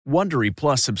Wondery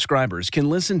Plus subscribers can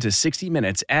listen to 60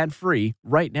 Minutes ad-free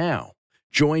right now.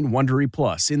 Join Wondery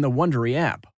Plus in the Wondery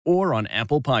app or on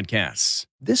Apple Podcasts.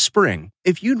 This spring,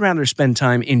 if you'd rather spend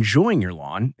time enjoying your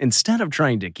lawn instead of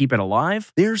trying to keep it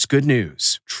alive, there's good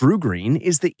news. TruGreen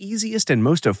is the easiest and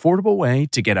most affordable way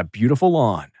to get a beautiful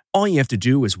lawn. All you have to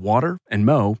do is water and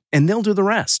mow, and they'll do the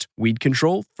rest. Weed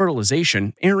control,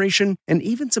 fertilization, aeration, and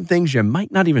even some things you might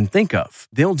not even think of.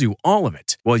 They'll do all of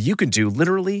it, while you can do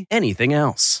literally anything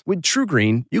else. With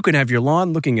TruGreen, you can have your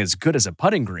lawn looking as good as a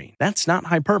putting green. That's not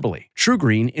hyperbole.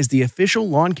 TruGreen is the official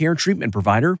lawn care treatment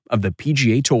provider of the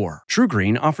PGA Tour.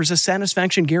 TruGreen offers a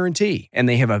satisfaction guarantee, and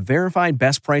they have a verified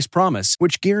best price promise,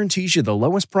 which guarantees you the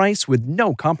lowest price with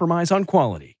no compromise on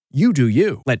quality. You do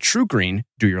you. Let TruGreen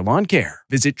do your lawn care.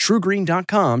 Visit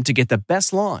TruGreen.com to get the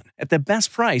best lawn at the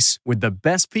best price with the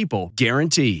best people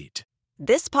guaranteed.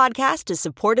 This podcast is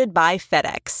supported by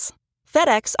FedEx.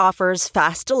 FedEx offers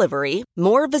fast delivery,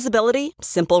 more visibility,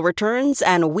 simple returns,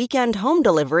 and weekend home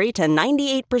delivery to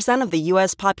 98% of the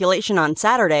U.S. population on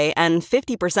Saturday and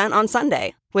 50% on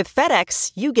Sunday. With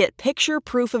FedEx, you get picture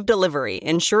proof of delivery,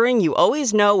 ensuring you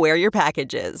always know where your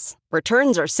package is.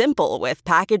 Returns are simple with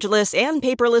packageless and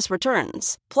paperless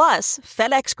returns. Plus,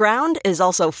 FedEx Ground is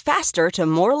also faster to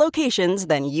more locations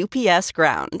than UPS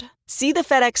Ground. See the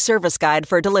FedEx service guide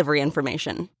for delivery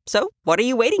information. So, what are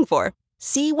you waiting for?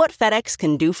 See what FedEx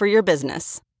can do for your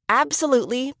business.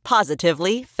 Absolutely,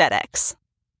 positively FedEx.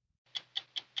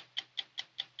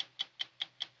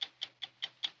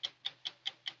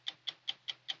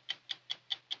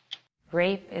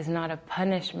 Rape is not a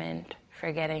punishment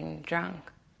for getting drunk.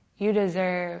 You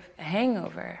deserve a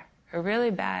hangover, a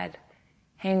really bad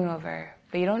hangover,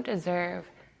 but you don't deserve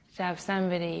to have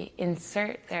somebody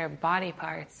insert their body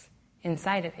parts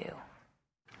inside of you.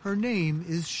 Her name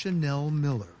is Chanel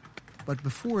Miller, but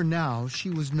before now she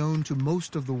was known to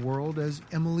most of the world as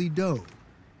Emily Doe,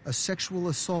 a sexual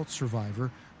assault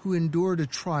survivor who endured a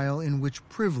trial in which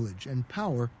privilege and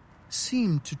power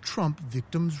seemed to trump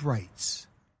victims' rights.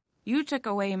 You took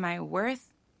away my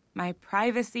worth, my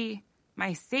privacy,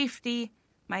 my safety,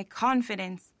 my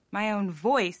confidence, my own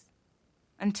voice,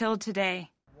 until today.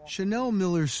 Chanel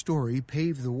Miller's story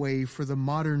paved the way for the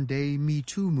modern-day Me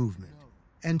Too movement,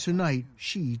 and tonight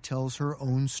she tells her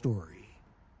own story.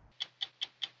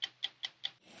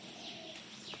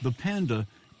 The panda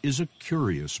is a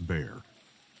curious bear.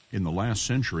 In the last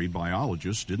century,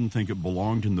 biologists didn't think it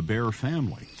belonged in the bear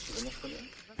family.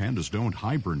 Pandas don't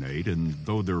hibernate, and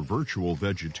though they're virtual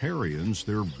vegetarians,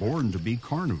 they're born to be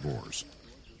carnivores.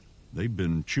 They've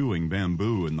been chewing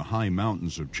bamboo in the high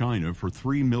mountains of China for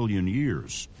 3 million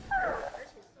years.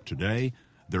 Today,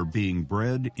 they're being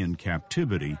bred in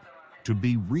captivity to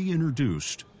be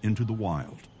reintroduced into the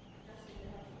wild.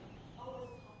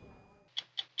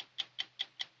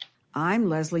 I'm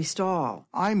Leslie Stahl.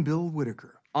 I'm Bill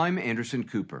Whitaker. I'm Anderson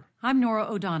Cooper. I'm Nora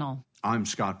O'Donnell. I'm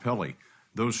Scott Pelley.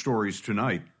 Those stories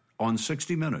tonight on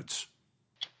 60 Minutes.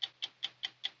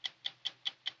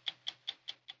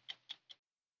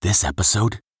 This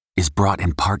episode is brought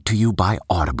in part to you by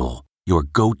Audible, your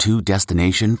go-to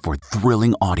destination for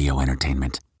thrilling audio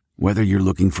entertainment. Whether you're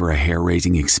looking for a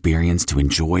hair-raising experience to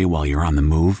enjoy while you're on the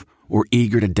move or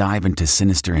eager to dive into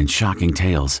sinister and shocking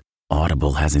tales,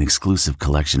 Audible has an exclusive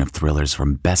collection of thrillers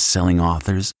from best-selling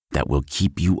authors that will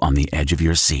keep you on the edge of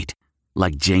your seat.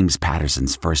 Like James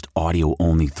Patterson's first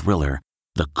audio-only thriller,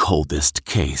 The Coldest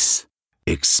Case.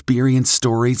 Experience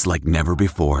stories like never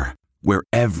before, where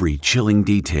every chilling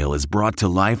detail is brought to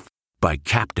life by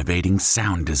captivating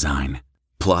sound design.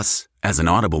 Plus, as an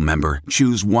Audible member,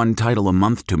 choose one title a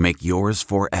month to make yours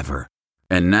forever.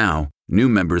 And now, new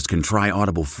members can try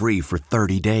Audible free for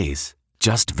 30 days.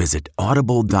 Just visit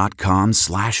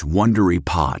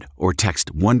audible.com/WonderyPod or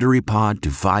text WonderyPod to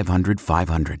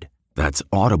 500-500. That's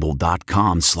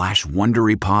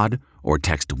audible.com/WonderyPod or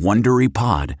text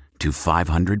WonderyPod to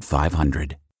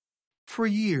 500-500. For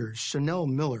years, Chanel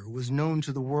Miller was known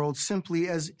to the world simply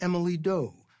as Emily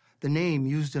Doe, the name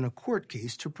used in a court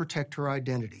case to protect her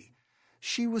identity.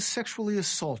 She was sexually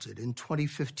assaulted in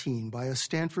 2015 by a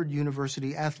Stanford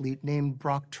University athlete named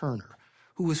Brock Turner,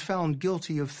 who was found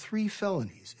guilty of 3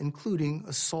 felonies, including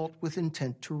assault with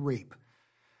intent to rape.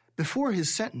 Before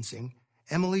his sentencing,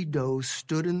 Emily Doe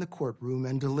stood in the courtroom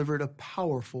and delivered a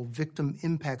powerful victim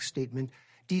impact statement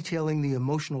detailing the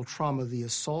emotional trauma the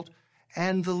assault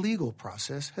and the legal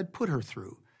process had put her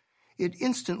through. It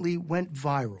instantly went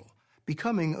viral,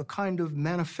 becoming a kind of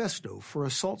manifesto for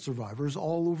assault survivors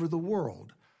all over the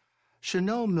world.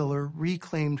 Chanel Miller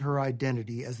reclaimed her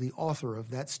identity as the author of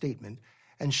that statement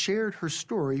and shared her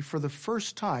story for the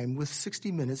first time with 60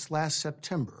 Minutes last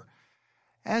September.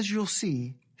 As you'll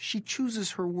see, She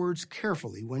chooses her words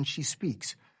carefully when she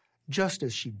speaks, just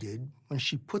as she did when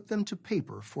she put them to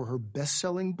paper for her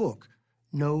best-selling book,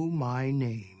 Know My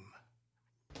Name.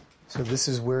 So this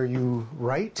is where you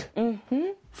write? Mm-hmm.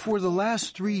 For the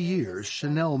last 3 years,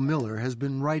 Chanel Miller has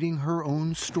been writing her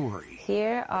own story.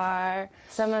 Here are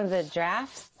some of the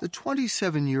drafts. The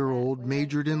 27-year-old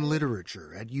majored in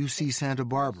literature at UC Santa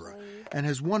Barbara and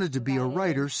has wanted to be a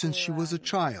writer since she was a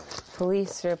child.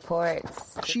 Police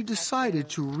reports. She decided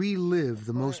to relive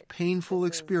the most painful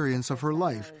experience of her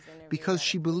life because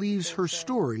she believes her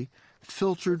story,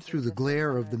 filtered through the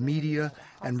glare of the media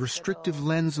and restrictive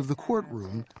lens of the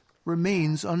courtroom,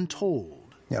 remains untold.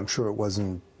 Yeah, I'm sure it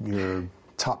wasn't your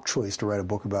top choice to write a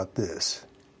book about this.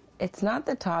 It's not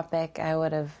the topic I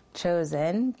would have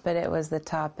chosen, but it was the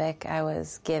topic I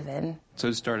was given.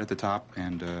 So start at the top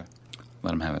and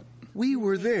let them have it. We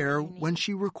were there when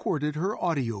she recorded her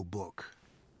audiobook.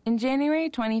 In January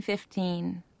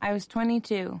 2015, I was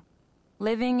 22,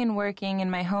 living and working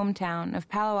in my hometown of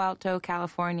Palo Alto,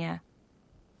 California.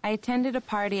 I attended a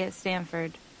party at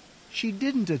Stanford. She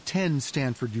didn't attend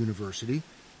Stanford University,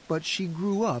 but she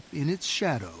grew up in its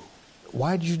shadow.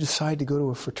 Why did you decide to go to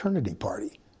a fraternity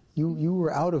party? You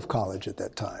were out of college at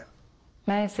that time.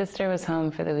 My sister was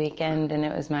home for the weekend, and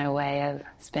it was my way of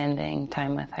spending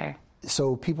time with her.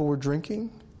 So people were drinking?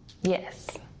 Yes.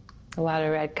 A lot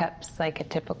of red cups, like a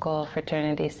typical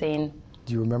fraternity scene.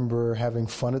 Do you remember having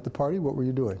fun at the party? What were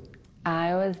you doing?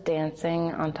 I was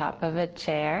dancing on top of a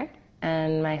chair,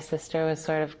 and my sister was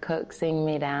sort of coaxing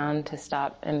me down to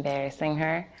stop embarrassing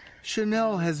her.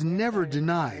 Chanel has never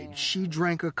denied she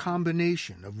drank a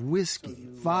combination of whiskey,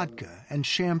 vodka, and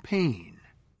champagne.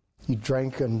 You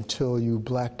drank until you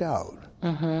blacked out.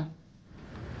 Mm-hmm.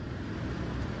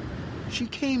 She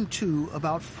came to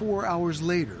about 4 hours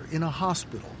later in a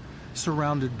hospital,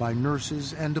 surrounded by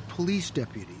nurses and a police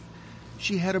deputy.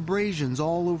 She had abrasions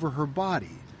all over her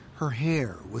body. Her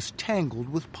hair was tangled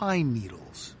with pine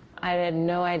needles. I had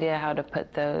no idea how to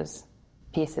put those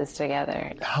pieces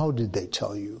together. How did they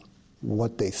tell you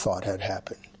what they thought had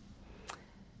happened?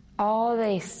 All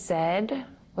they said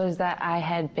was that I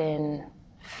had been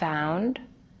found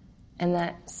and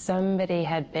that somebody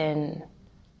had been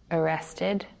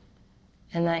arrested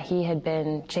and that he had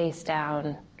been chased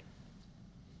down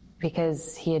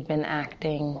because he had been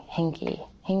acting hinky.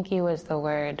 Hinky was the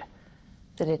word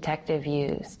the detective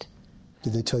used.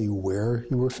 Did they tell you where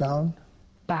you were found?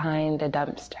 Behind a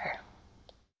dumpster.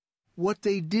 What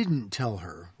they didn't tell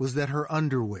her was that her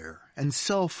underwear and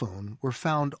cell phone were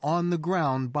found on the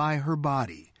ground by her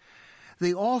body.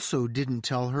 They also didn't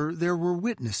tell her there were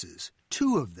witnesses,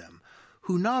 2 of them,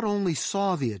 who not only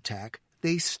saw the attack,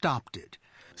 they stopped it.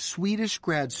 Swedish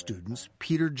grad students,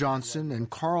 Peter Johnson and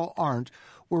Carl Arndt,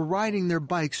 were riding their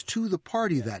bikes to the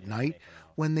party that night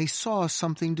when they saw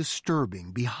something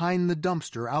disturbing behind the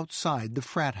dumpster outside the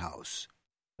frat house.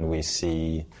 We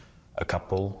see a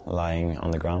couple lying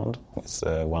on the ground with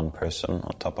one person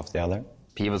on top of the other.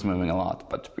 He was moving a lot,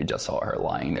 but we just saw her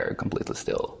lying there completely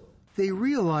still. They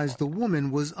realized the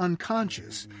woman was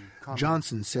unconscious.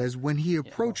 Johnson says when he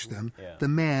approached them, the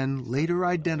man, later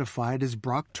identified as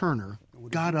Brock Turner,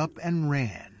 got up and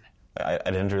ran. I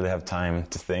didn't really have time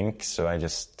to think, so I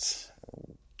just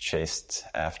chased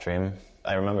after him.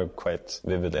 I remember quite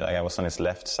vividly, I was on his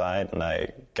left side, and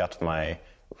I got my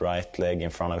right leg in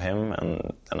front of him,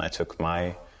 and then I took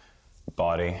my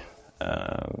body,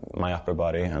 my upper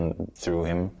body, and threw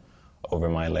him over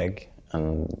my leg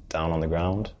and down on the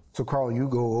ground. So, Carl, you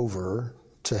go over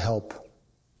to help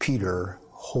Peter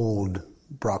hold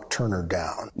Brock Turner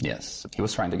down. Yes, he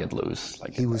was trying to get loose.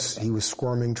 He was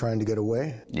squirming, trying to get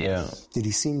away? Yeah. Did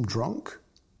he seem drunk?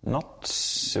 Not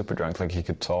super drunk, like he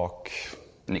could talk.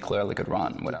 And he clearly could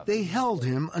run. They held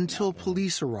him until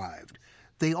police arrived.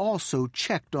 They also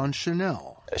checked on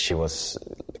Chanel. She was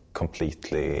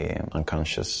completely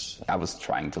unconscious. I was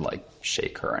trying to,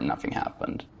 shake her and nothing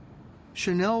happened.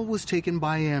 Chanel was taken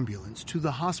by ambulance to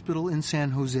the hospital in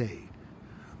San Jose.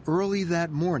 Early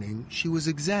that morning, she was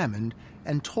examined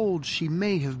and told she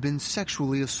may have been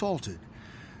sexually assaulted.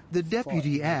 The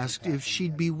deputy asked if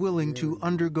she'd be willing to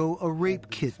undergo a rape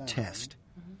kit test.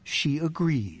 She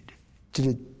agreed. Did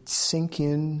it sink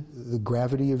in, the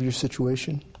gravity of your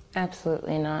situation?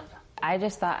 Absolutely not. I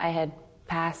just thought I had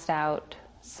passed out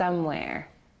somewhere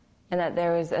and that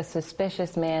there was a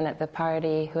suspicious man at the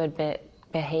party who had been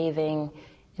behaving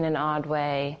in an odd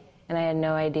way, and I had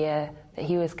no idea that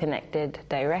he was connected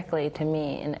directly to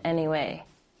me in any way.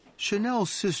 Chanel's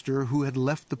sister, who had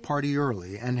left the party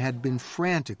early and had been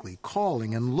frantically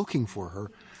calling and looking for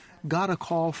her, got a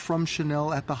call from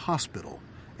Chanel at the hospital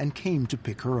and came to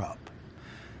pick her up.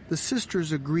 The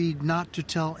sisters agreed not to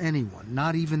tell anyone,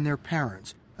 not even their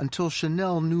parents, until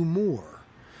Chanel knew more.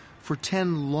 For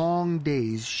 10 long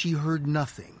days, she heard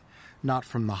nothing, not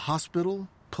from the hospital,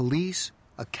 police,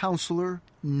 a counselor,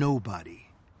 nobody.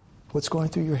 What's going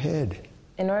through your head?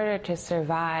 In order to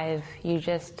survive, you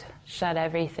just shut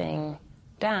everything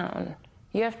down.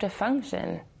 You have to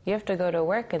function. You have to go to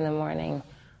work in the morning.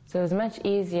 So it was much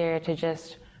easier to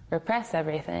just repress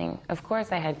everything. Of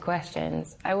course I had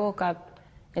questions. I woke up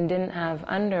and didn't have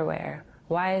underwear.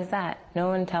 Why is that? No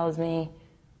one tells me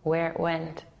where it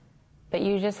went. But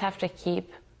you just have to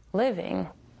keep living.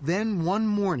 Then one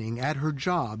morning at her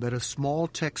job at a small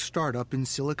tech startup in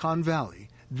Silicon Valley,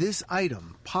 this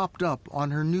item popped up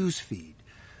on her news feed.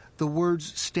 The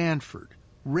words Stanford,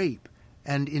 rape,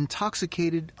 and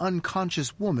intoxicated,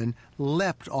 unconscious woman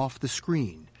leapt off the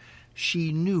screen.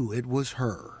 She knew it was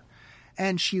her.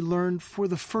 And she learned for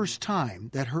the first time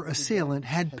that her assailant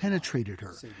had penetrated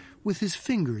her, with his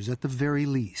fingers at the very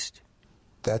least.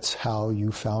 That's how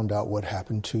you found out what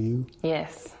happened to you?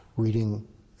 Yes. Reading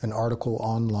an article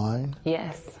online?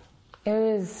 Yes. It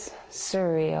was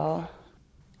surreal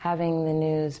having the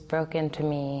news broken to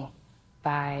me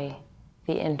by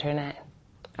the internet.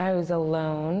 I was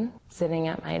alone, sitting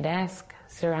at my desk,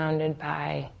 surrounded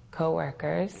by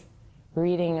coworkers,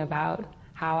 reading about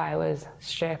how I was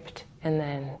stripped and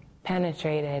then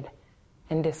penetrated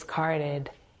and discarded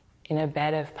in a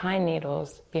bed of pine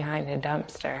needles behind a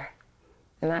dumpster.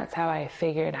 And that's how I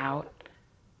figured out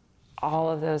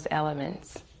all of those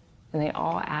elements. And they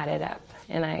all added up,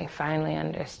 and I finally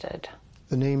understood.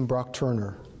 The name Brock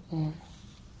Turner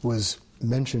was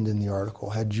mentioned in the article.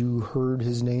 Had you heard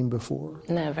his name before?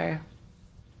 Never.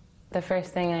 The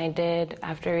first thing I did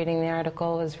after reading the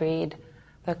article was read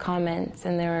the comments,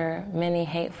 and there were many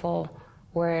hateful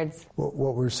words.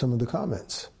 What were some of the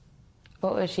comments?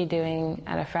 What was she doing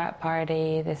at a frat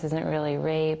party? This isn't really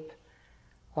rape.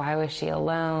 Why was she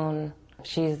alone?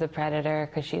 She's the predator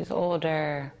because she's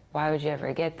older. Why would you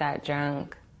ever get that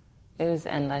drunk? It was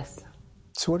endless.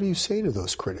 So what do you say to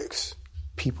those critics?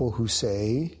 People who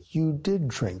say you did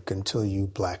drink until you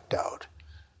blacked out.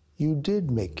 You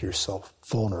did make yourself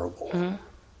vulnerable. Mm-hmm.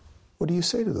 What do you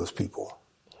say to those people?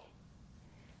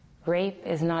 Rape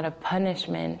is not a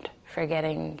punishment for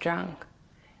getting drunk.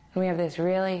 And we have this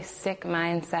really sick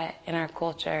mindset in our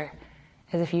culture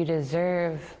as if you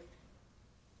deserve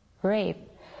rape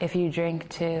if you drink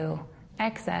to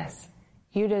excess.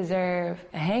 You deserve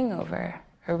a hangover,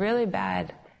 a really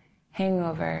bad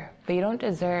hangover, but you don't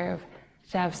deserve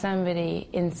to have somebody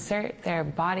insert their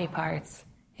body parts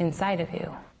inside of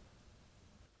you.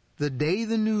 The day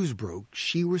the news broke,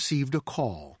 she received a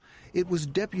call. It was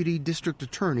Deputy District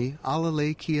Attorney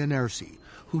Alalay Kianersi,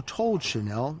 who told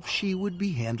Chanel she would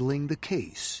be handling the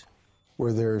case.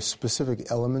 Were there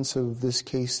specific elements of this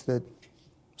case that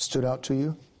stood out to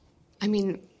you? I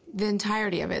mean, the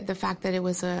entirety of it, the fact that it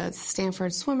was a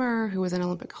Stanford swimmer who was an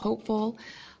Olympic hopeful,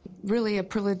 really a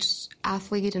privileged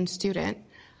athlete and student.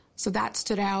 So that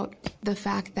stood out. The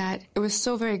fact that it was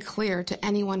so very clear to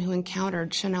anyone who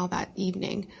encountered Chanel that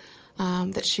evening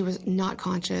that she was not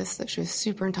conscious, that she was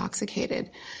super intoxicated.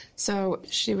 So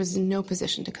she was in no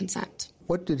position to consent.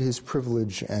 What did his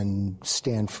privilege and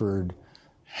Stanford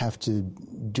have to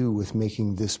do with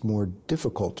making this more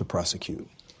difficult to prosecute?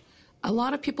 A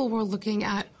lot of people were looking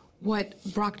at what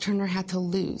Brock Turner had to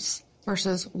lose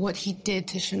versus what he did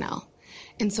to Chanel.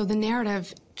 And so the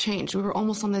narrative changed. We were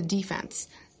almost on the defense,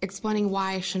 explaining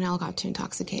why Chanel got too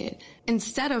intoxicated,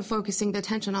 instead of focusing the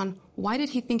attention on why did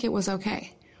he think it was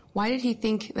okay? Why did he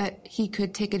think that he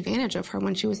could take advantage of her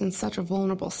when she was in such a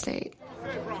vulnerable state?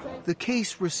 The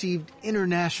case received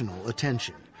international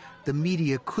attention. The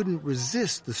media couldn't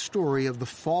resist the story of the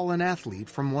fallen athlete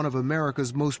from one of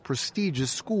America's most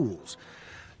prestigious schools.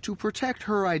 To protect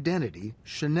her identity,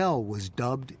 Chanel was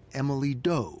dubbed Emily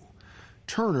Doe.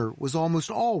 Turner was almost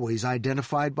always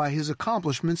identified by his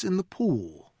accomplishments in the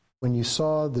pool. When you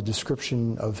saw the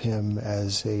description of him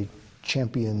as a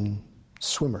champion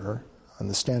swimmer on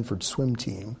the Stanford swim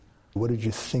team, what did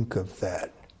you think of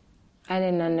that? I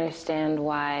didn't understand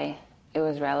why it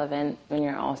was relevant when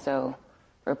you're also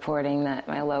reporting that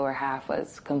my lower half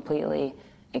was completely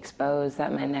exposed,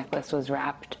 that my necklace was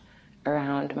wrapped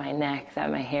around my neck,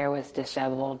 that my hair was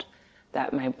disheveled,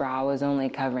 that my bra was only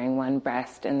covering one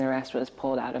breast and the rest was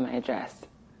pulled out of my dress.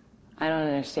 I don't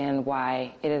understand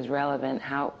why it is relevant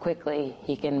how quickly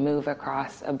he can move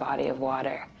across a body of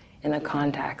water in the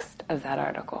context of that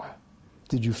article.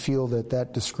 Did you feel that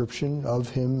that description of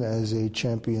him as a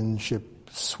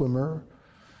championship swimmer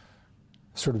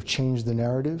sort of changed the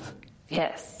narrative?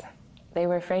 Yes. They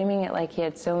were framing it like he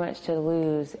had so much to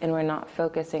lose and were not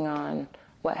focusing on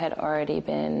what had already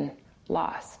been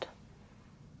lost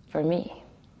for me.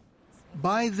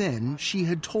 By then, she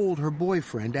had told her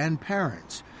boyfriend and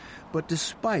parents, but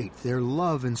despite their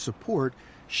love and support,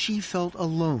 she felt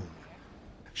alone.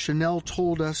 Chanel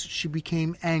told us she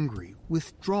became angry,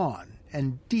 withdrawn,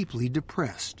 and deeply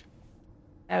depressed.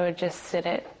 I would just sit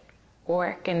at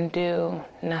work and do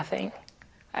nothing.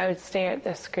 I would stare at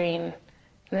the screen, and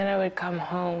then I would come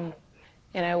home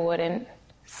and I wouldn't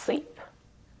sleep.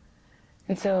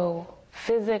 And so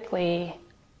physically,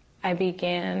 I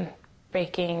began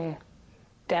breaking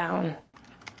down.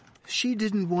 She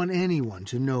didn't want anyone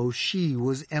to know she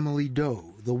was Emily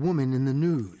Doe, the woman in the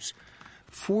news.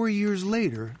 4 years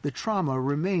later, the trauma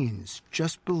remains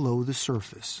just below the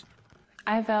surface.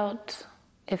 I felt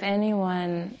if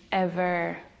anyone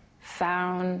ever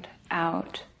found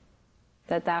out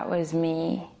that that was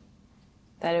me,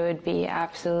 that it would be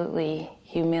absolutely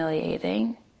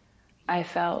humiliating. I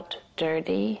felt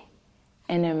dirty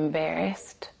and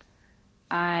embarrassed.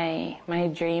 My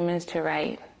dream is to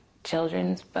write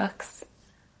children's books.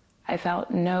 I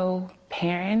felt no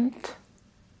parent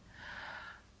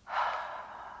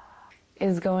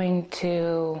is going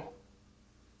to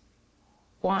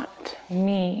want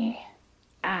me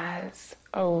as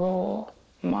a role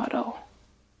model.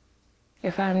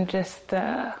 If I'm just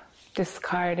the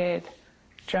discarded,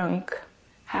 drunk,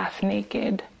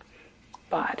 half-naked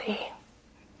body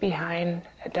behind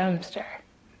a dumpster,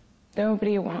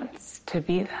 nobody wants to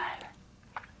be that.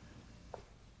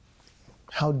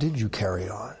 How did you carry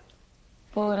on?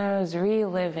 Well, when I was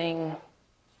reliving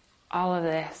all of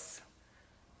this,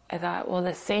 I thought, well,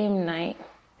 the same night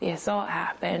the assault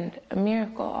happened, a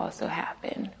miracle also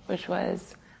happened, which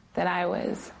was that I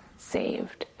was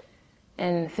saved.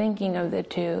 And thinking of the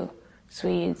two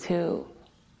Swedes who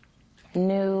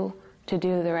knew to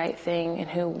do the right thing and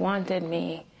who wanted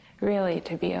me really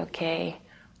to be okay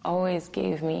always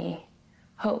gave me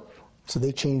hope. So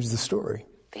they changed the story.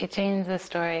 They changed the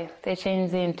story. They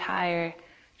changed the entire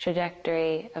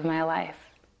trajectory of my life.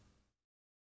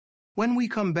 When we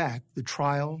come back, the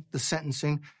trial, the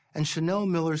sentencing, and Chanel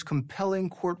Miller's compelling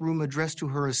courtroom address to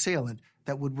her assailant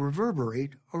that would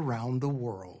reverberate around the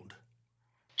world.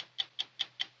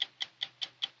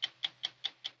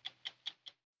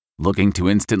 Looking to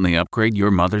instantly upgrade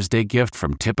your Mother's Day gift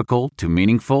from typical to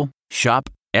meaningful? Shop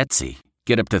Etsy.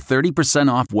 Get up to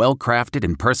 30% off well-crafted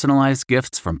and personalized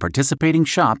gifts from participating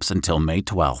shops until May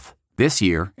 12th. This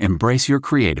year, embrace your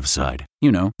creative side.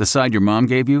 You know, the side your mom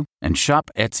gave you. And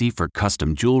shop Etsy for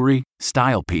custom jewelry,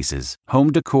 style pieces,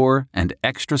 home decor, and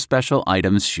extra special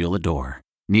items she'll adore.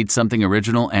 Need something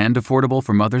original and affordable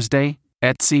for Mother's Day?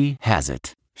 Etsy has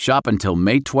it. Shop until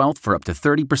May 12th for up to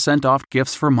 30% off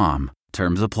gifts for mom.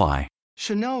 Terms apply.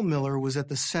 Chanel Miller was at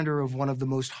the center of one of the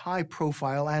most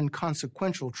high-profile and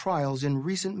consequential trials in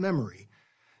recent memory.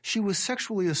 She was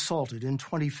sexually assaulted in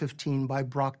 2015 by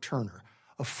Brock Turner,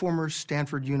 a former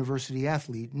Stanford University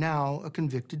athlete, now a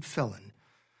convicted felon.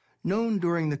 Known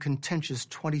during the contentious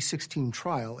 2016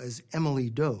 trial as Emily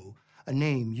Doe, a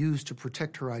name used to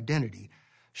protect her identity,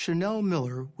 Chanel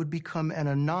Miller would become an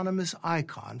anonymous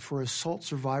icon for assault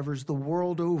survivors the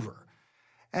world over.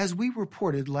 As we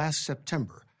reported last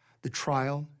September, the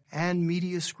trial and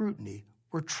media scrutiny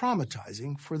were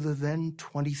traumatizing for the then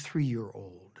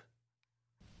 23-year-old.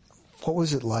 What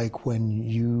was it like when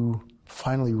you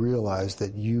finally realized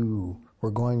that you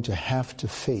were going to have to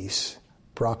face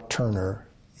Brock Turner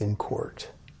in court?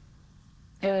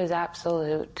 It was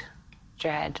absolute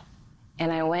dread.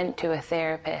 And I went to a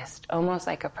therapist, almost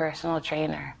like a personal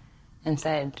trainer, and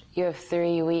said, you have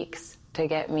 3 weeks to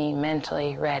get me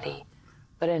mentally ready.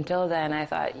 But until then, I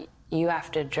thought, you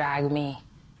have to drag me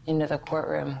into the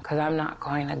courtroom because I'm not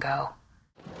going to go.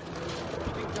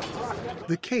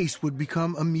 The case would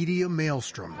become a media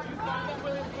maelstrom.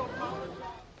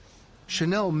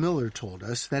 Chanel Miller told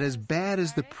us that as bad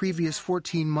as the previous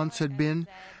 14 months had been,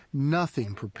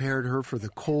 nothing prepared her for the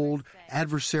cold,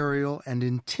 adversarial, and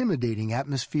intimidating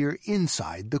atmosphere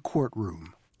inside the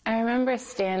courtroom. I remember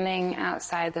standing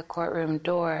outside the courtroom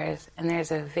doors, and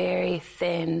there's a very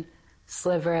thin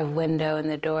sliver of window in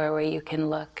the door where you can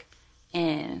look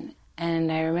in. And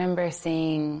I remember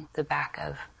seeing the back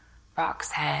of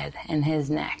Brock's head and his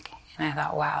neck. And I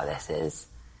thought, wow, this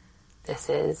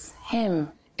is him.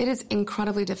 It is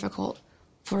incredibly difficult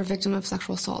for a victim of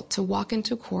sexual assault to walk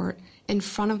into court in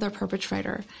front of their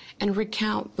perpetrator and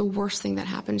recount the worst thing that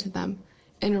happened to them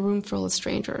in a room full of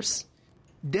strangers.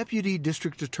 Deputy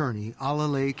District Attorney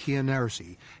Alalay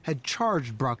Kianarsi had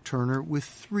charged Brock Turner with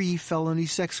 3 felony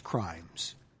sex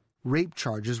crimes. Rape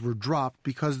charges were dropped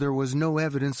because there was no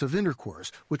evidence of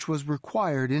intercourse, which was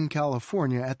required in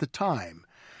California at the time.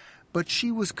 but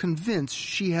she was convinced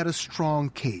she had a strong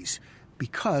case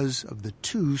because of the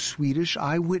 2 Swedish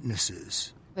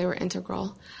eyewitnesses. They were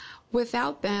integral.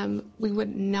 Without them, we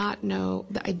would not know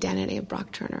the identity of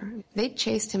Brock Turner. They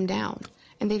chased him down,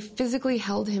 and they physically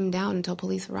held him down until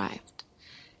police arrived.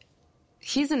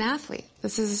 He's an athlete.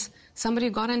 This is somebody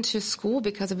who got into school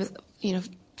because of his,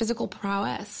 physical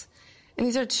prowess. And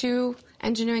these are 2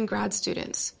 engineering grad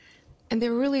students. And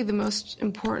they're really the most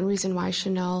important reason why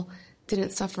Chanel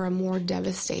didn't suffer a more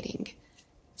devastating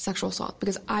sexual assault.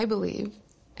 Because I believe,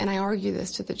 and I argue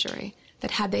this to the jury, that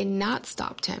had they not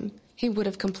stopped him, he would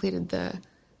have completed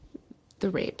the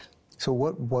rape. So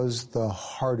what was the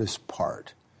hardest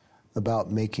part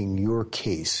about making your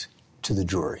case to the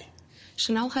jury?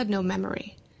 Chanel had no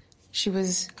memory. She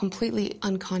was completely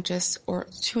unconscious or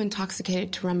too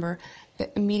intoxicated to remember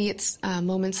the immediate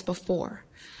moments before.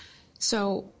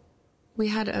 So we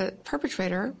had a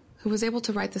perpetrator who was able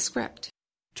to write the script.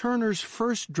 Turner's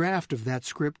first draft of that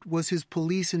script was his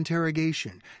police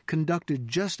interrogation, conducted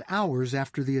just hours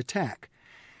after the attack.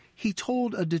 He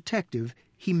told a detective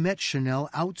he met Chanel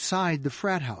outside the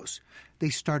frat house. They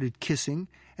started kissing,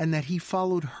 and that he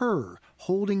followed her,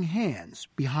 holding hands,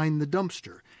 behind the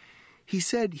dumpster. He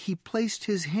said he placed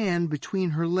his hand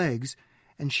between her legs,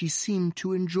 and she seemed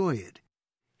to enjoy it.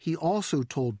 He also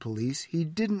told police he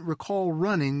didn't recall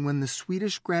running when the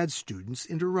Swedish grad students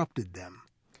interrupted them.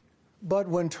 But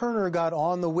when Turner got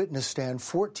on the witness stand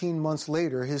 14 months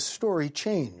later, his story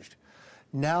changed.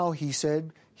 Now, he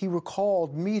said, he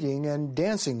recalled meeting and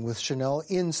dancing with Chanel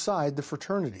inside the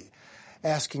fraternity,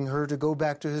 asking her to go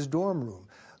back to his dorm room,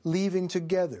 leaving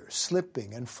together,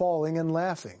 slipping and falling and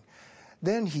laughing.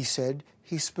 Then, he said,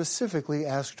 he specifically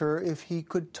asked her if he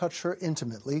could touch her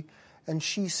intimately, and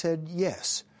she said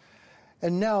yes.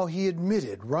 And now he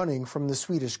admitted running from the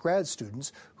Swedish grad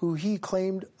students who he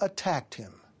claimed attacked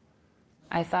him.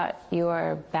 I thought you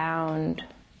are bound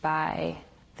by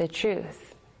the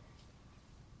truth.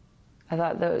 I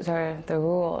thought those are the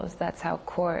rules. That's how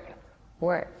court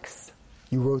works.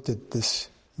 You wrote that this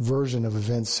version of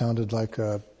events sounded like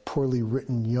a poorly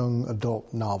written young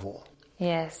adult novel.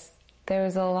 Yes, there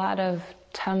was a lot of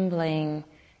tumbling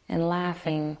and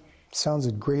laughing. Sounds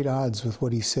at great odds with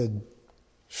what he said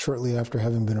shortly after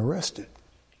having been arrested.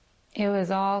 It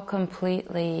was all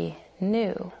completely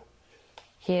new.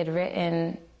 He had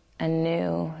written a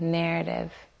new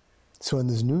narrative. So in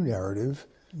this new narrative,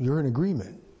 you're in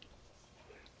agreement.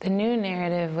 The new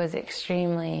narrative was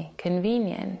extremely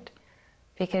convenient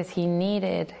because he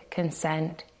needed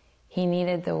consent. He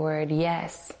needed the word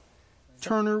yes.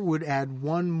 Turner would add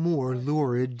one more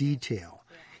lurid detail.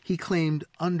 He claimed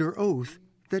under oath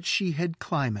that she had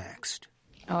climaxed.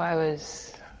 Oh, I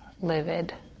was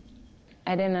livid.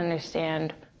 I didn't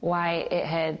understand why it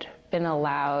had been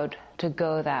allowed to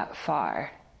go that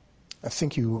far. I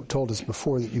think you told us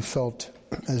before that you felt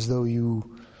as though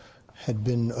you had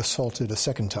been assaulted a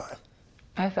second time.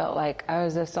 I felt like I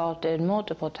was assaulted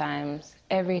multiple times.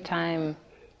 Every time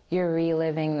you're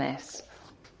reliving this.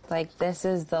 Like, this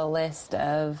is the list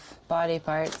of body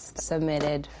parts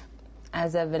submitted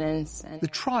as evidence. The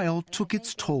trial took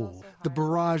its toll. The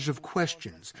barrage of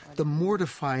questions, the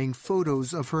mortifying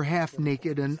photos of her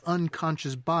half-naked and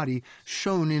unconscious body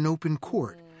shown in open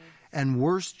court. And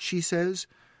worst, she says,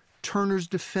 Turner's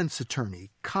defense attorney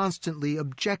constantly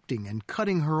objecting and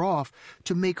cutting her off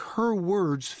to make her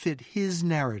words fit his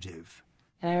narrative.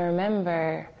 And I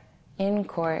remember in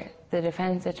court, the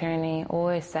defense attorney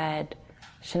always said,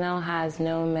 Chanel has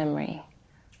no memory.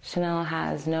 Chanel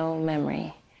has no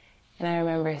memory. And I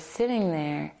remember sitting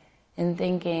there and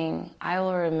thinking, I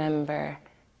will remember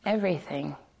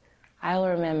everything. I will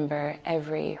remember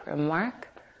every remark.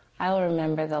 I will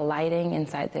remember the lighting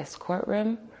inside this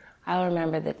courtroom. I will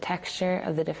remember the texture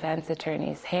of the defense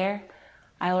attorney's hair.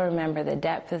 I will remember the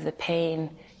depth of the pain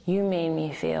you made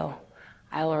me feel.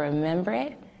 I will remember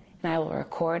it, and I will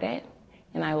record it,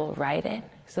 and I will write it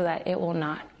so that it will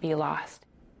not be lost.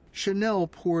 Chanel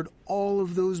poured all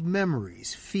of those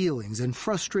memories, feelings, and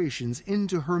frustrations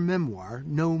into her memoir,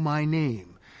 Know My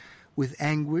Name. With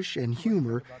anguish and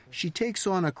humor, she takes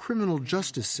on a criminal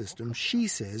justice system she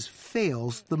says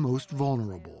fails the most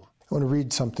vulnerable. I want to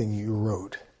read something you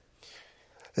wrote.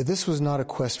 This was not a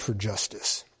quest for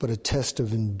justice, but a test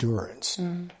of endurance.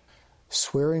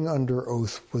 Swearing under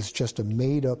oath was just a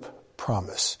made-up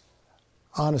promise.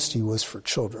 Honesty was for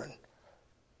children.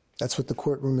 That's what the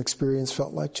courtroom experience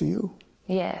felt like to you?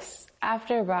 Yes.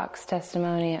 After Brock's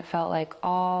testimony, it felt like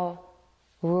all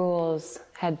rules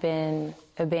had been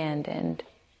abandoned.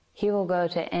 He will go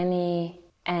to any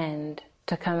end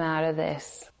to come out of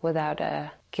this without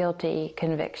a guilty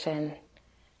conviction.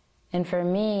 And for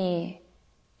me,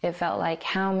 It felt like,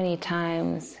 how many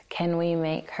times can we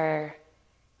make her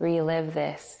relive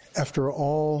this? After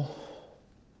all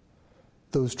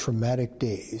those traumatic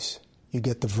days, you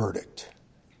get the verdict.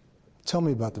 Tell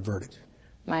me about the verdict.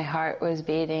 My heart was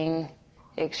beating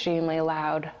extremely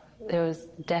loud. It was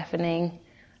deafening.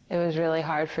 It was really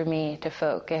hard for me to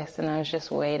focus, and I was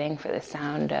just waiting for the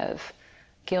sound of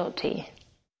guilty.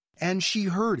 And she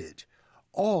heard it.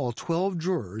 All 12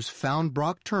 jurors found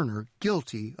Brock Turner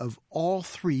guilty of all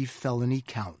 3 felony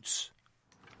counts.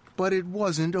 But it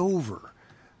wasn't over.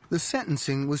 The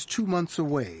sentencing was 2 months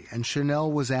away, and Chanel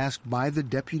was asked by the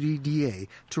deputy DA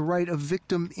to write a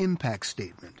victim impact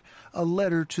statement, a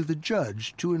letter to the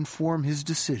judge to inform his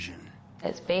decision.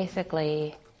 It's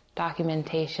basically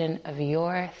documentation of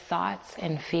your thoughts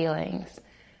and feelings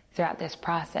throughout this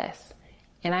process.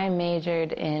 And I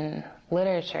majored in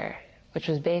literature, which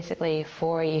was basically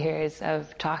 4 years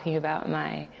of talking about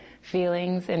my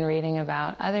feelings and reading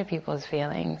about other people's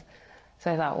feelings.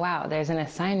 So I thought, wow, there's an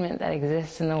assignment that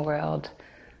exists in the world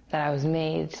that I was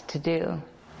made to do.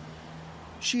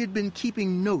 She had been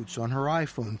keeping notes on her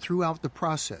iPhone throughout the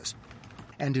process,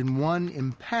 and in one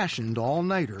impassioned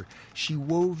all-nighter, she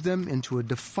wove them into a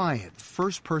defiant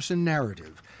first-person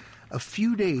narrative. A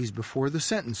few days before the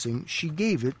sentencing, she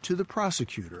gave it to the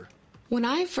prosecutor. When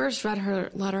I first read her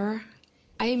letter,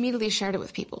 I immediately shared it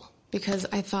with people because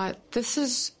I thought, this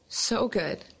is so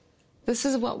good. This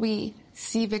is what we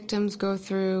see victims go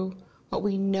through, what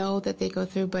we know that they go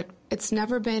through, but it's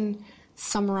never been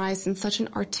summarized in such an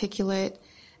articulate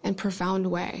and profound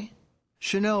way.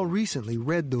 Chanel recently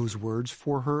read those words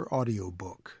for her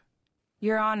audiobook.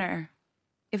 Your Honor,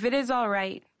 if it is all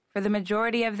right, for the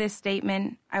majority of this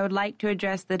statement, I would like to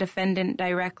address the defendant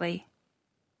directly.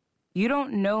 You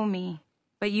don't know me,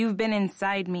 but you've been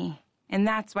inside me, and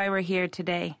that's why we're here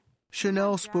today.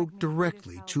 Chanel spoke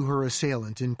directly to her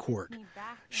assailant in court.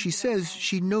 She says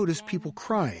she noticed people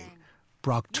crying.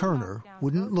 Brock Turner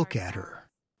wouldn't look at her.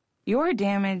 Your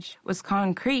damage was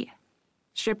concrete,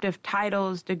 stripped of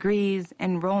titles, degrees,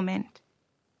 enrollment.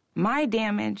 My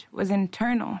damage was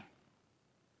internal,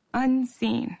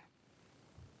 unseen.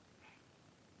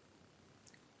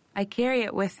 I carry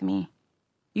it with me.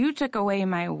 You took away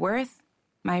my worth,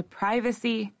 my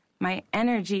privacy, my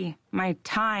energy, my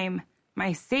time,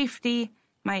 my safety,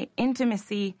 my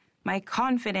intimacy, my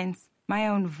confidence, my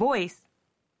own voice,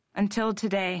 until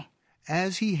today.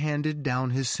 As he handed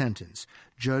down his sentence,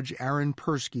 Judge Aaron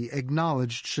Persky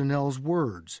acknowledged Chanel's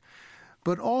words,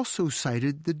 but also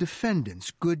cited the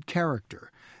defendant's good character,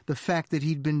 the fact that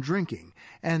he'd been drinking,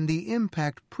 and the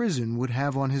impact prison would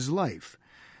have on his life.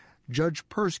 Judge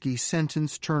Persky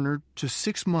sentenced Turner to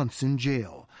 6 months in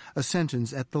jail, a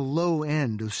sentence at the low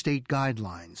end of state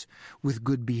guidelines. With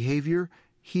good behavior,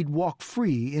 he'd walk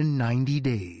free in 90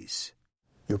 days.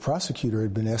 Your prosecutor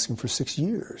had been asking for 6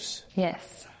 years.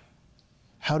 Yes.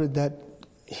 How did that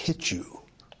hit you?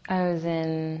 I was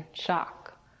in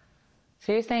shock.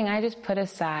 So you're saying I just put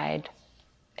aside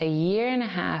a 1.5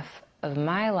 years of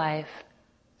my life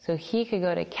so he could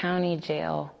go to county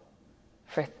jail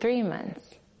for 3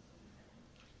 months.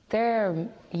 There are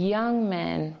young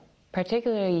men,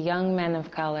 particularly young men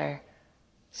of color,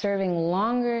 serving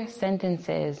longer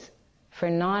sentences for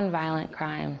nonviolent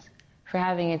crimes, for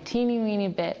having a teeny-weeny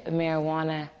bit of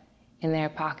marijuana in their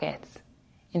pockets.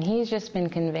 And he's just been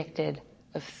convicted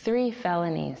of 3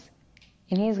 felonies,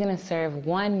 and he's going to serve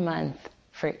 1 month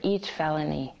for each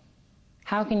felony.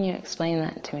 How can you explain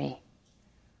that to me?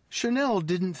 Chanel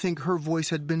didn't think her voice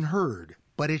had been heard,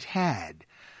 but it had.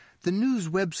 The news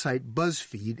website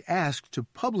BuzzFeed asked to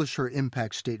publish her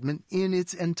impact statement in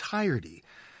its entirety.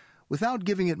 Without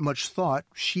giving it much thought,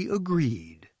 she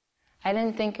agreed. I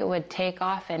didn't think it would take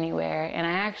off anywhere, and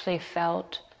I actually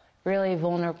felt really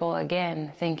vulnerable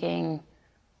again, thinking,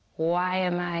 why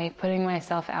am I putting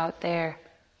myself out there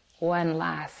one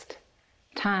last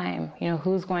time? You know,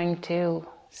 who's going to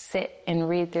sit and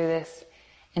read through this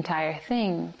entire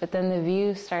thing? But then the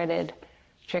views started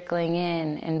trickling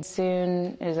in, and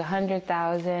soon it was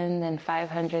 100,000, then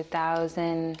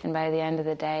 500,000, and by the end of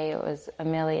the day it was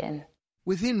 1 million.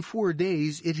 Within 4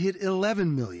 days, it hit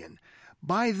 11 million.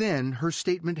 By then, her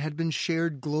statement had been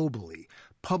shared globally,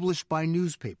 published by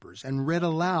newspapers, and read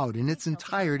aloud in its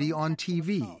entirety on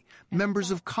TV.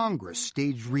 Members of Congress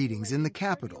staged readings in the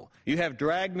Capitol. You have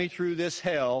dragged me through this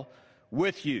hell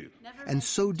with you. And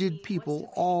so did people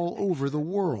all over the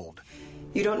world.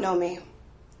 You don't know me,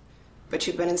 but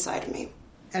you've been inside of me.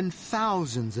 And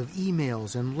thousands of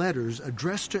emails and letters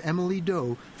addressed to Emily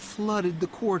Doe flooded the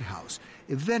courthouse,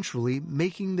 eventually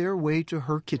making their way to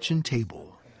her kitchen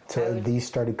table. So these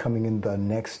started coming in the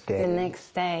next day? The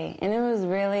next day. And it was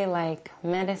really like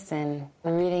medicine.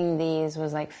 Reading these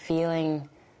was like feeling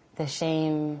the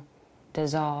shame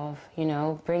dissolve, you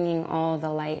know, bringing all the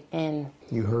light in.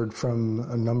 You heard from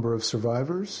a number of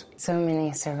survivors? So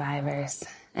many survivors.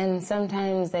 And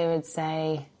sometimes they would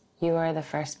say, you are the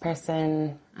first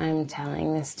person I'm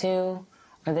telling this to,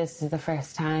 or this is the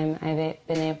first time I've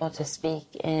been able to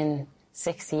speak in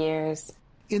 6 years.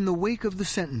 In the wake of the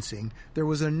sentencing, there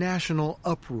was a national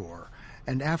uproar,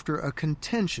 and after a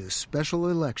contentious special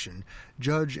election,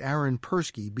 Judge Aaron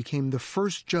Persky became the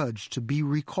first judge to be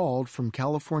recalled from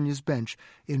California's bench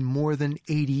in more than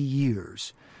 80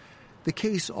 years. The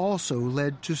case also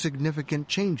led to significant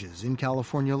changes in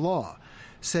California law,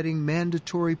 setting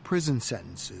mandatory prison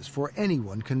sentences for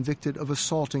anyone convicted of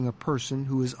assaulting a person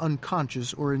who is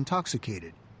unconscious or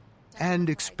intoxicated, and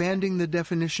expanding the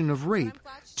definition of rape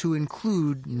to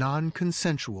include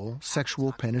non-consensual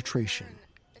sexual penetration.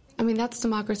 I mean, that's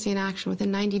democracy in action.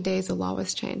 Within 90 days, the law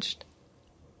was changed.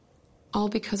 All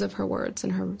because of her words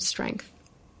and her strength.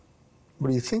 What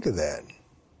do you think of that?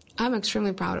 I'm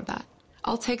extremely proud of that.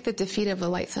 I'll take the defeat of a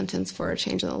light sentence for a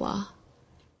change in the law.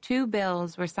 2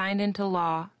 bills were signed into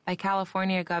law by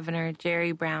California Governor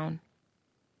Jerry Brown.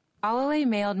 Alale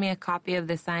mailed me a copy of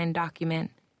the signed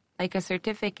document, like a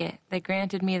certificate that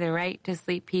granted me the right to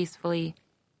sleep peacefully,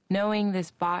 knowing this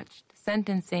botched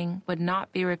sentencing would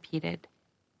not be repeated.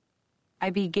 I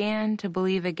began to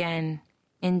believe again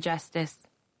in justice.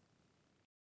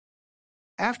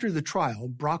 After the trial,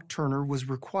 Brock Turner was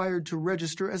required to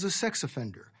register as a sex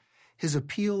offender. His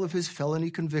appeal of his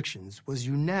felony convictions was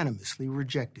unanimously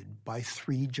rejected by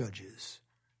 3 judges.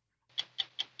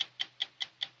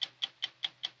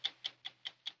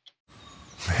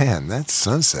 Man, that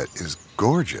sunset is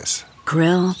gorgeous.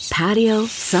 Grill, patio,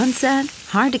 sunset.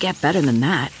 Hard to get better than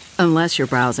that. Unless you're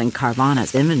browsing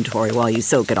Carvana's inventory while you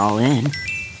soak it all in.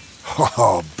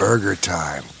 Oh, burger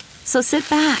time. So sit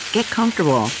back, get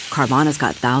comfortable. Carvana's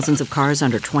got thousands of cars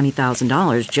under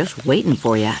 $20,000 just waiting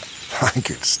for you. I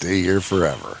could stay here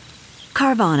forever.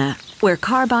 Carvana, where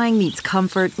car buying meets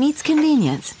comfort meets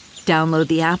convenience. Download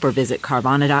the app or visit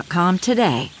Carvana.com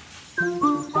today.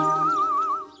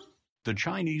 The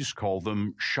Chinese call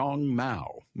them Shang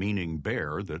Mao, meaning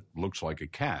bear that looks like a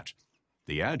cat.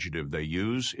 The adjective they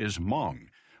use is Meng,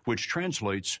 which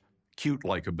translates cute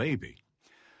like a baby.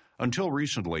 Until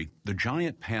recently, the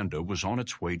giant panda was on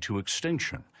its way to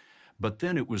extinction, but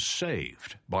then it was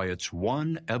saved by its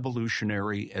one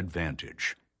evolutionary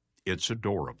advantage. It's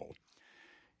adorable.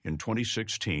 In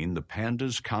 2016, the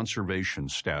panda's conservation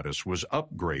status was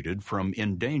upgraded from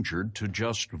endangered to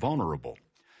just vulnerable.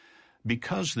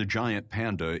 Because the giant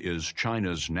panda is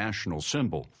China's national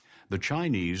symbol, the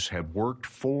Chinese have worked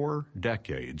 4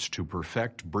 decades to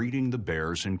perfect breeding the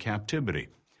bears in captivity.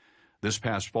 This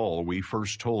past fall, we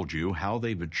first told you how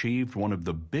they've achieved one of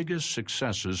the biggest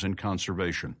successes in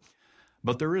conservation.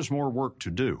 But there is more work to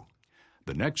do.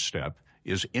 The next step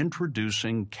is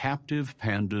introducing captive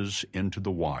pandas into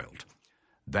the wild.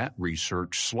 That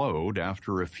research slowed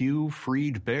after a few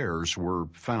freed bears were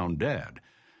found dead.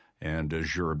 And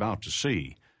as you're about to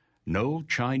see, no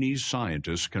Chinese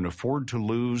scientist can afford to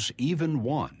lose even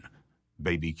one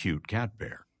baby cute cat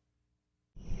bear.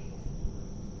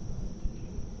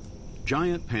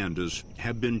 Giant pandas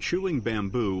have been chewing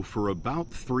bamboo for about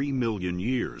 3 million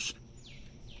years.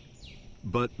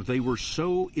 But they were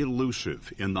so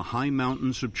elusive in the high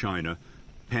mountains of China,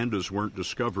 pandas weren't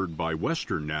discovered by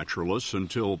Western naturalists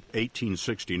until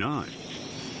 1869.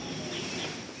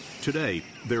 Today,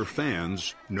 their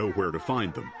fans know where to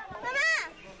find them.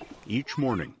 Each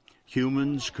morning,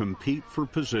 humans compete for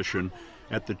position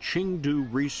at the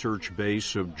Chengdu research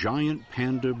base of giant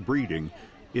panda breeding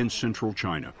in central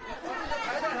China.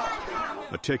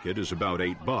 A ticket is about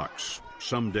 $8.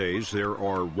 Some days there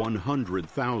are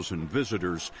 100,000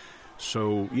 visitors,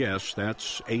 so yes,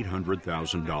 that's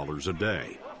 $800,000 a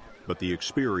day. But the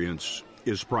experience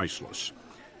is priceless.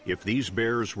 If these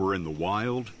bears were in the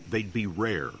wild, they'd be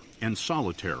rare and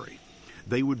solitary.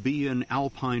 They would be in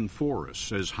alpine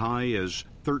forests as high as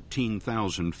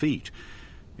 13,000 feet.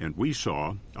 And we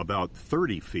saw, about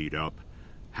 30 feet up,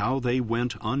 how they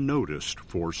went unnoticed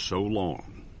for so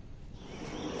long.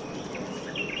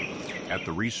 At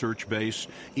the research base,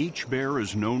 each bear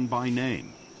is known by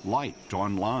name, liked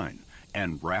online,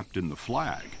 and wrapped in the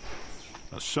flag.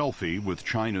 A selfie with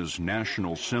China's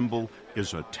national symbol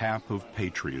is a tap of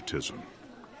patriotism.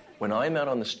 When I'm out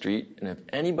on the street, and if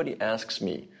anybody asks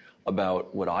me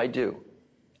about what I do,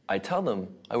 I tell them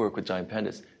I work with giant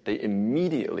pandas. They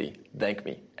immediately thank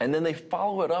me. And then they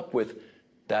follow it up with,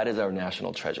 that is our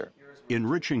national treasure.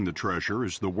 Enriching the treasure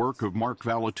is the work of Mark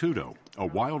Vallatudo, a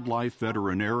wildlife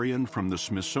veterinarian from the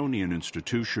Smithsonian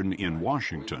Institution in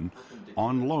Washington,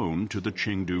 on loan to the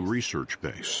Chengdu research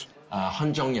base.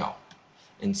 Hanzhangyao.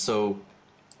 And so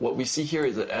what we see here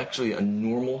is actually a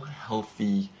normal,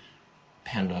 healthy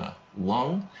panda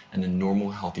lung and a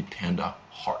normal, healthy panda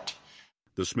heart.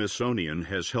 The Smithsonian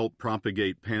has helped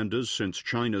propagate pandas since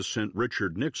China sent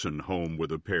Richard Nixon home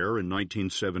with a pair in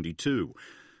 1972.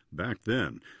 Back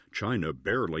then, China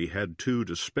barely had 2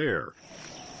 to spare.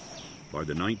 By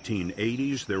the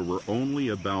 1980s, there were only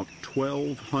about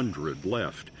 1,200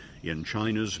 left in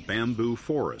China's bamboo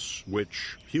forests,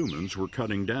 which humans were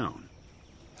cutting down.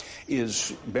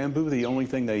 Is bamboo the only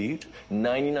thing they eat?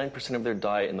 99% of their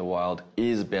diet in the wild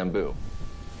is bamboo.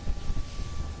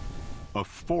 A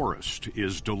forest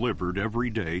is delivered every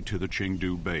day to the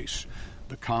Chengdu base.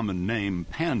 The common name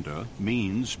panda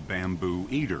means bamboo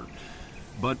eater.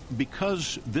 But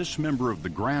because this member of the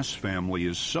grass family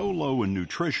is so low in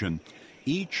nutrition,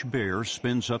 each bear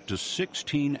spends up to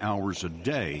 16 hours a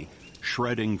day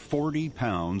shredding 40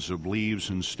 pounds of leaves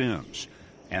and stems.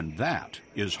 And that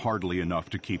is hardly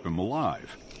enough to keep him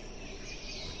alive.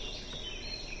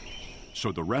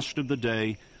 So the rest of the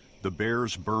day, the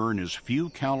bears burn as few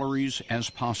calories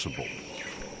as possible.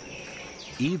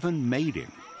 Even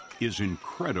mating is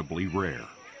incredibly rare.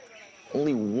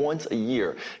 Only once a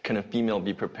year can a female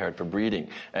be prepared for breeding,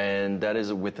 and that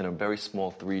is within a very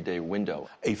small 3-day window.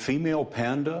 A female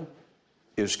panda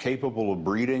is capable of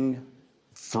breeding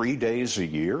 3 days a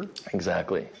year?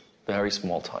 Exactly. Very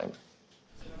small time.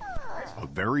 A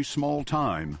very small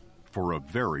time for a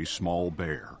very small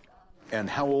bear. And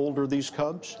how old are these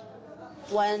cubs?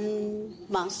 1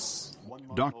 month.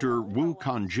 Dr. Wu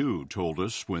Kanju told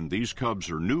us when these cubs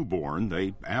are newborn,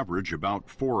 they average about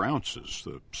 4 ounces,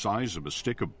 the size of a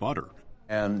stick of butter.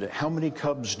 And how many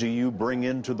cubs do you bring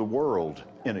into the world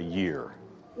in a year?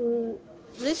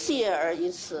 This year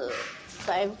is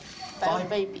five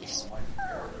babies.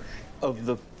 Of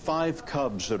the 5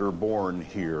 cubs that are born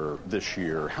here this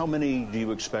year, how many do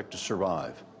you expect to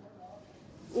survive?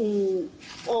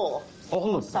 All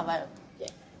of them? survive.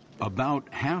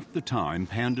 About half the time,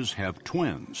 pandas have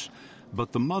twins,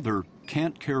 but the mother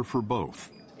can't care for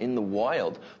both. In the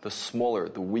wild, the smaller,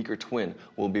 the weaker twin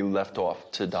will be left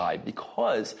off to die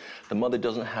because the mother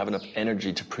doesn't have enough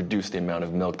energy to produce the amount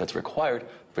of milk that's required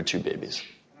for 2 babies.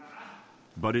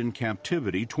 But in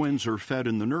captivity, twins are fed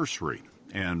in the nursery,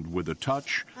 and with a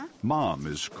touch, mom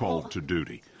is called to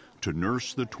duty to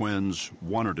nurse the twins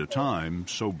one at a time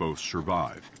so both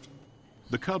survive.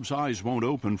 The cub's eyes won't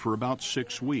open for about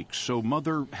 6 weeks, so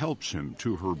mother helps him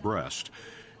to her breast.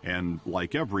 And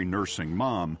like every nursing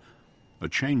mom, a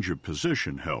change of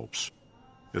position helps,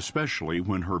 especially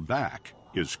when her back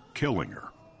is killing her.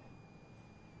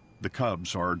 The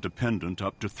cubs are dependent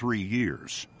up to 3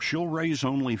 years. She'll raise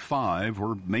only 5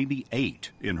 or maybe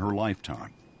 8 in her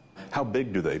lifetime. How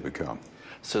big do they become?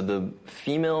 So the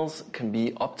females can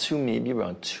be up to maybe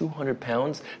around 200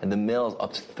 pounds, and the males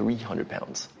up to 300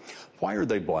 pounds. Why are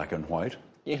they black and white?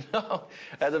 You know,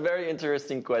 that's a very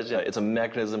interesting question. It's a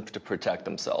mechanism to protect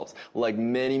themselves, like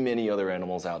many, many other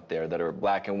animals out there that are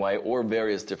black and white or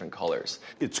various different colors.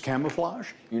 It's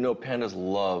camouflage? You know, pandas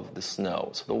love the snow,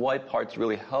 so the white parts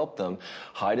really help them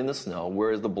hide in the snow,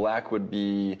 whereas the black would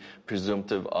be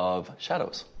presumptive of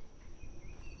shadows.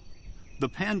 The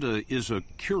panda is a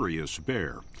curious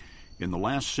bear. In the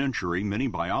last century, many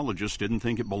biologists didn't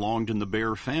think it belonged in the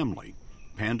bear family.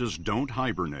 Pandas don't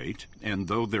hibernate, and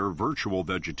though they're virtual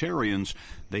vegetarians,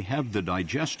 they have the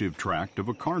digestive tract of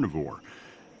a carnivore.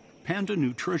 Panda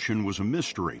nutrition was a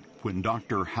mystery when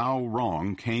Dr. Hao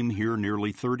Rong came here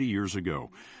nearly 30 years ago.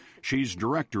 She's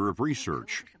director of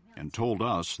research and told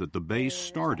us that the base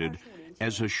started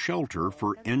as a shelter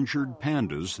for injured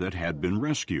pandas that had been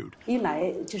rescued.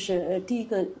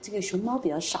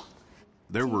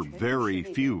 There were very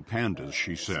few pandas,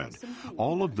 she said.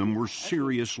 All of them were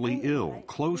seriously ill,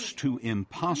 close to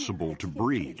impossible to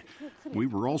breed. We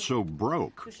were also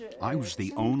broke. I was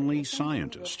the only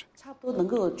scientist.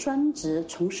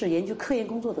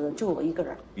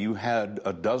 You had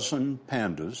a dozen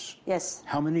pandas. Yes.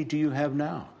 How many do you have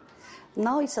now?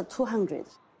 Now it's 200.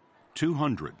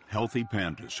 200 healthy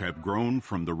pandas have grown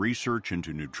from the research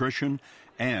into nutrition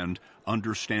and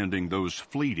understanding those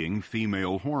fleeting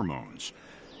female hormones.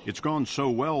 It's gone so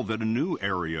well that a new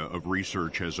area of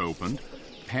research has opened,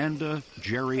 panda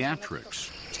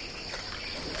geriatrics.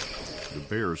 The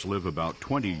bears live about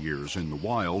 20 years in the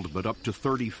wild, but up to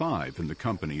 35 in the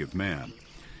company of man.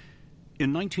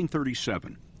 In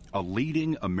 1937, a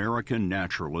leading American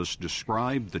naturalist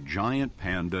described the giant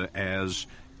panda as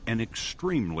an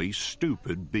extremely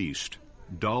stupid beast,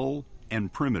 dull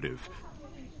and primitive.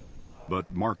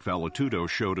 But Mark Vallatudo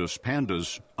showed us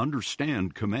pandas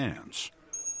understand commands.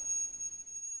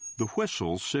 The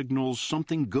whistle signals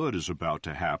something good is about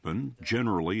to happen,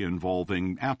 generally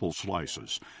involving apple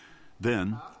slices.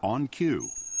 Then, on cue,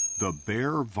 the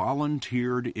bear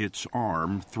volunteered its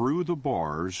arm through the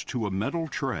bars to a metal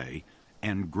tray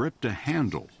and gripped a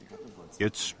handle.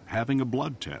 It's having a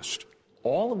blood test.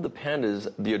 All of the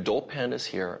pandas, the adult pandas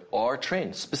here, are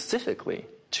trained specifically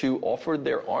to offer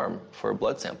their arm for a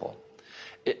blood sample.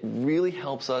 It really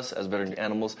helps us as veterinary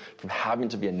animals from having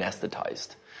to be anesthetized,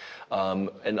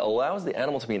 and allows the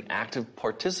animal to be an active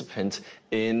participant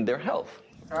in their health.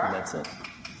 And that's it.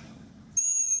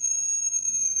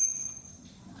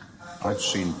 I've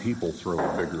seen people throw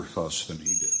a bigger fuss than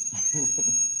he did.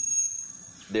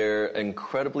 They're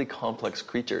incredibly complex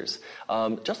creatures,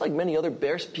 just like many other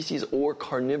bear species or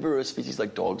carnivorous species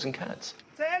like dogs and cats.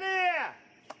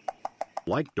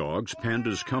 Like dogs,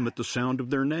 pandas come at the sound of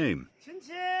their name.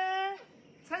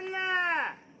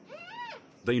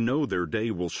 They know their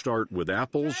day will start with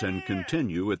apples and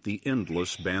continue at the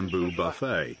endless bamboo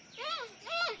buffet.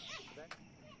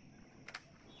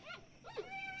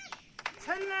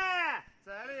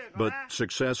 But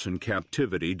success in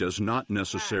captivity does not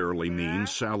necessarily mean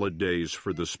salad days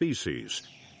for the species.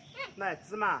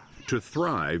 To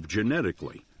thrive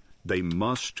genetically, they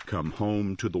must come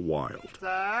home to the wild.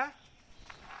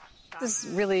 This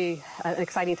is really an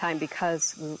exciting time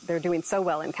because they're doing so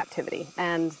well in captivity,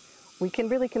 and we can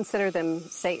really consider them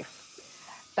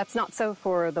safe. That's not so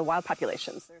for the wild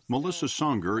populations. Melissa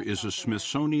Songer is a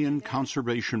Smithsonian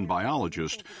conservation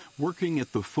biologist working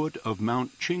at the foot of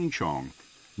Mount Qingchong,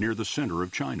 near the center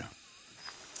of China.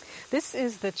 This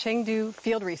is the Chengdu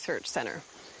Field Research Center,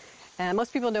 and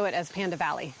most people know it as Panda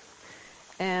Valley.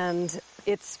 And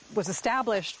it was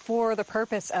established for the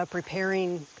purpose of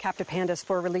preparing captive pandas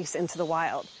for release into the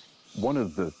wild. One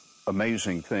of the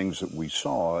amazing things that we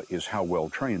saw is how well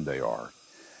trained they are.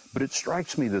 But it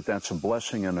strikes me that that's a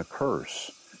blessing and a curse.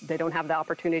 They don't have the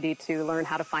opportunity to learn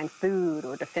how to find food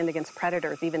or defend against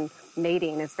predators. Even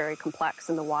mating is very complex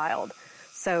in the wild.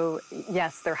 So,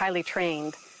 yes, they're highly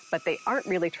trained, but they aren't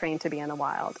really trained to be in the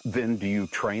wild. Then do you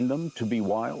train them to be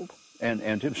wild? And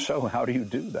if so, how do you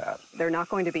do that? They're not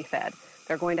going to be fed.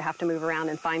 They're going to have to move around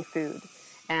and find food,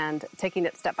 and taking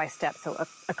it step by step. So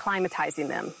acclimatizing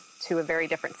them to a very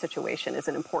different situation is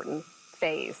an important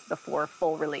phase before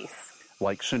full release.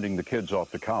 Like sending the kids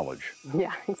off to college.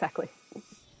 Yeah, exactly.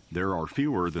 There are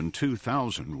fewer than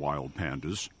 2,000 wild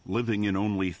pandas living in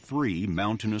only 3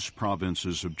 mountainous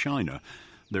provinces of China.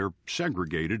 They're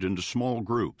segregated into small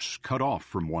groups, cut off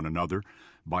from one another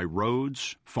by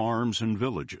roads, farms, and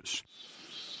villages.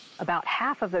 About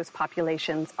half of those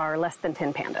populations are less than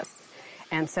 10 pandas.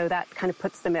 And so that kind of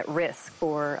puts them at risk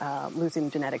for losing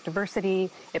genetic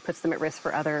diversity. It puts them at risk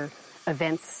for other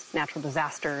events, natural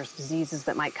disasters, diseases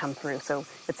that might come through. So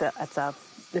it's a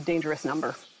dangerous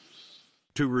number.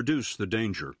 To reduce the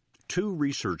danger, 2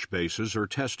 research bases are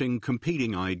testing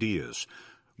competing ideas.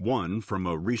 One, from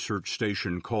a research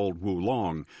station called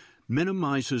Wulong,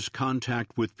 minimizes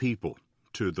contact with people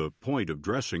to the point of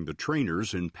dressing the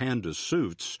trainers in panda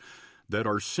suits that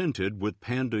are scented with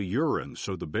panda urine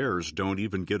so the bears don't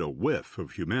even get a whiff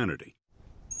of humanity.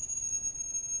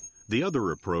 The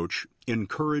other approach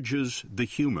encourages the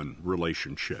human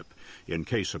relationship in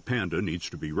case a panda needs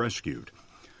to be rescued.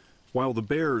 While the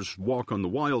bears walk on the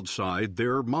wild side,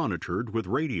 they're monitored with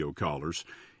radio collars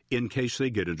in case they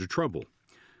get into trouble.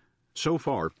 So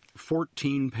far,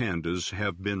 14 pandas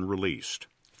have been released.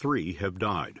 3 have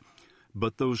died.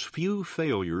 But those few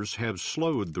failures have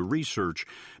slowed the research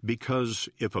because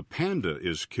if a panda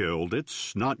is killed,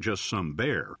 it's not just some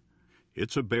bear.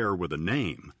 It's a bear with a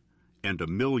name and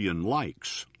 1 million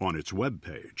likes on its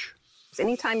webpage.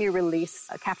 Anytime you release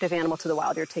a captive animal to the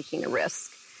wild, you're taking a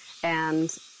risk.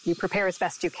 And you prepare as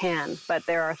best you can, but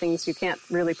there are things you can't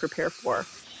really prepare for.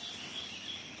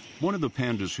 One of the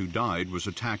pandas who died was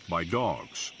attacked by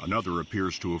dogs. Another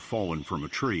appears to have fallen from a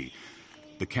tree.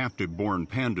 The captive-born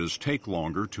pandas take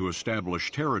longer to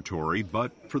establish territory,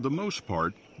 but for the most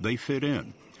part, they fit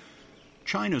in.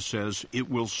 China says it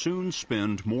will soon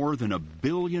spend more than $1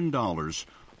 billion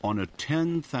on a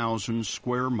 10,000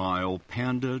 square mile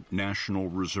panda national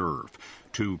reserve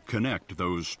to connect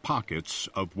those pockets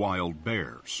of wild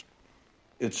bears.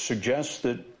 It suggests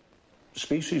that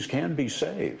species can be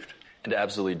saved. It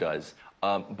absolutely does.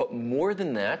 But more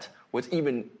than that, what's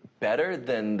even better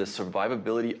than the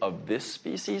survivability of this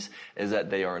species is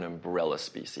that they are an umbrella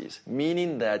species,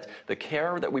 meaning that the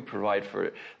care that we provide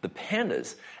for the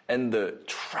pandas and the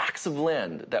tracts of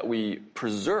land that we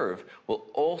preserve will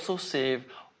also save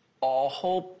a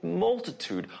whole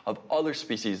multitude of other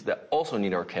species that also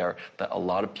need our care that a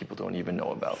lot of people don't even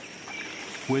know about.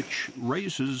 Which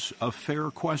raises a fair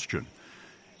question.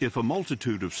 If a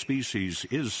multitude of species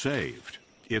is saved,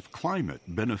 if climate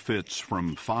benefits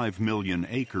from 5 million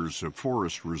acres of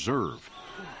forest reserve,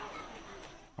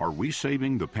 are we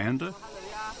saving the panda?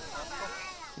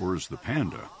 Or is the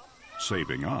panda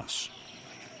saving us?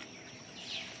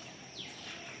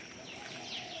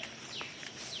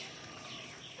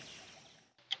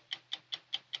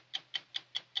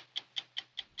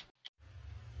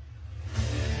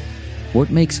 What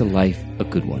makes a life a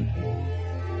good one?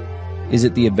 Is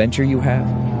it the adventure you have?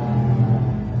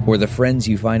 Or the friends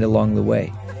you find along the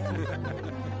way?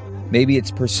 Maybe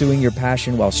it's pursuing your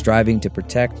passion while striving to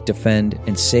protect, defend,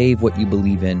 and save what you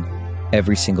believe in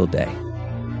every single day.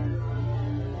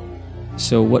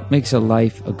 So what makes a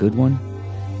life a good one?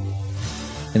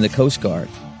 In the Coast Guard,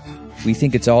 we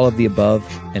think it's all of the above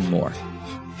and more.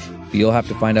 But you'll have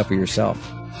to find out for yourself.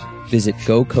 Visit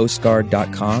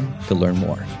gocoastguard.com to learn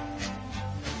more.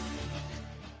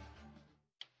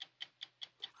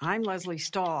 I'm Leslie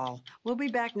Stahl. We'll be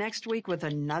back next week with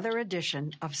another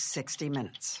edition of 60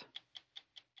 Minutes.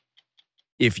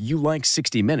 If you like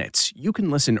 60 Minutes, you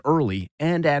can listen early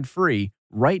and ad-free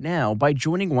right now by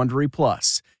joining Wondery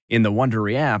Plus in the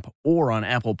Wondery app or on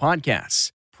Apple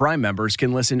Podcasts. Prime members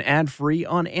can listen ad-free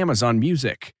on Amazon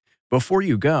Music. Before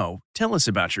you go, tell us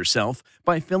about yourself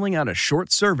by filling out a short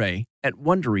survey at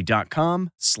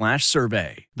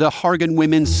Wondery.com/survey. The Hargan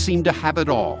women seem to have it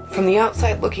all. From the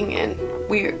outside looking in,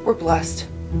 we're blessed.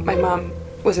 My mom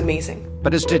was amazing.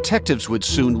 But as detectives would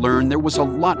soon learn, there was a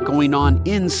lot going on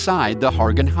inside the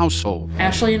Hargan household.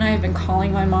 Ashley and I have been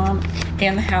calling my mom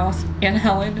and the house and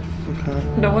Helen. Okay.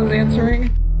 No one's answering.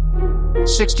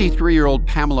 63-year-old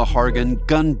Pamela Hargan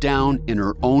gunned down in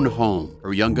her own home.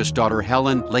 Her youngest daughter,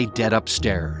 Helen, lay dead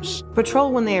upstairs.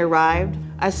 Patrol, when they arrived,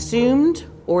 assumed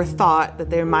or thought that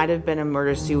there might have been a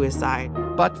murder-suicide.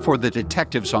 But for the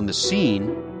detectives on the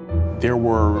scene, there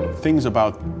were things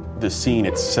about the scene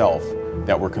itself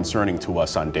that were concerning to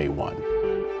us on day one.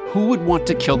 Who would want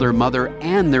to kill their mother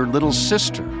and their little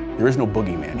sister? There is no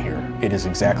boogeyman here. It is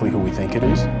exactly who we think it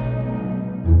is.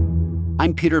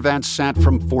 I'm Peter Van Sant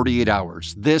from 48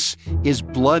 Hours. This is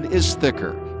Blood is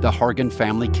Thicker, the Hargan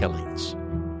family killings.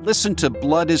 Listen to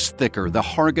Blood is Thicker, the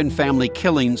Hargan family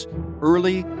killings,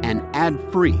 early and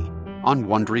ad-free on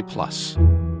Wondery Plus.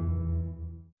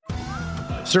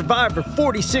 Survivor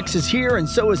 46 is here, and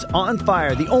so is On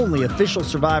Fire, the only official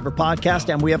Survivor podcast,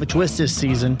 and we have a twist this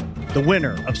season. The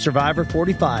winner of Survivor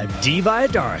 45, Dee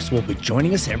Valladares, will be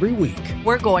joining us every week.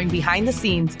 We're going behind the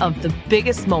scenes of the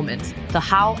biggest moments, the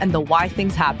how and the why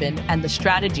things happen, and the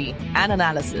strategy and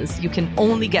analysis you can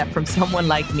only get from someone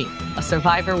like me, a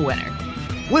Survivor winner.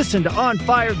 Listen to On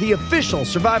Fire, the official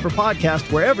Survivor podcast,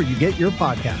 wherever you get your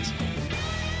podcasts.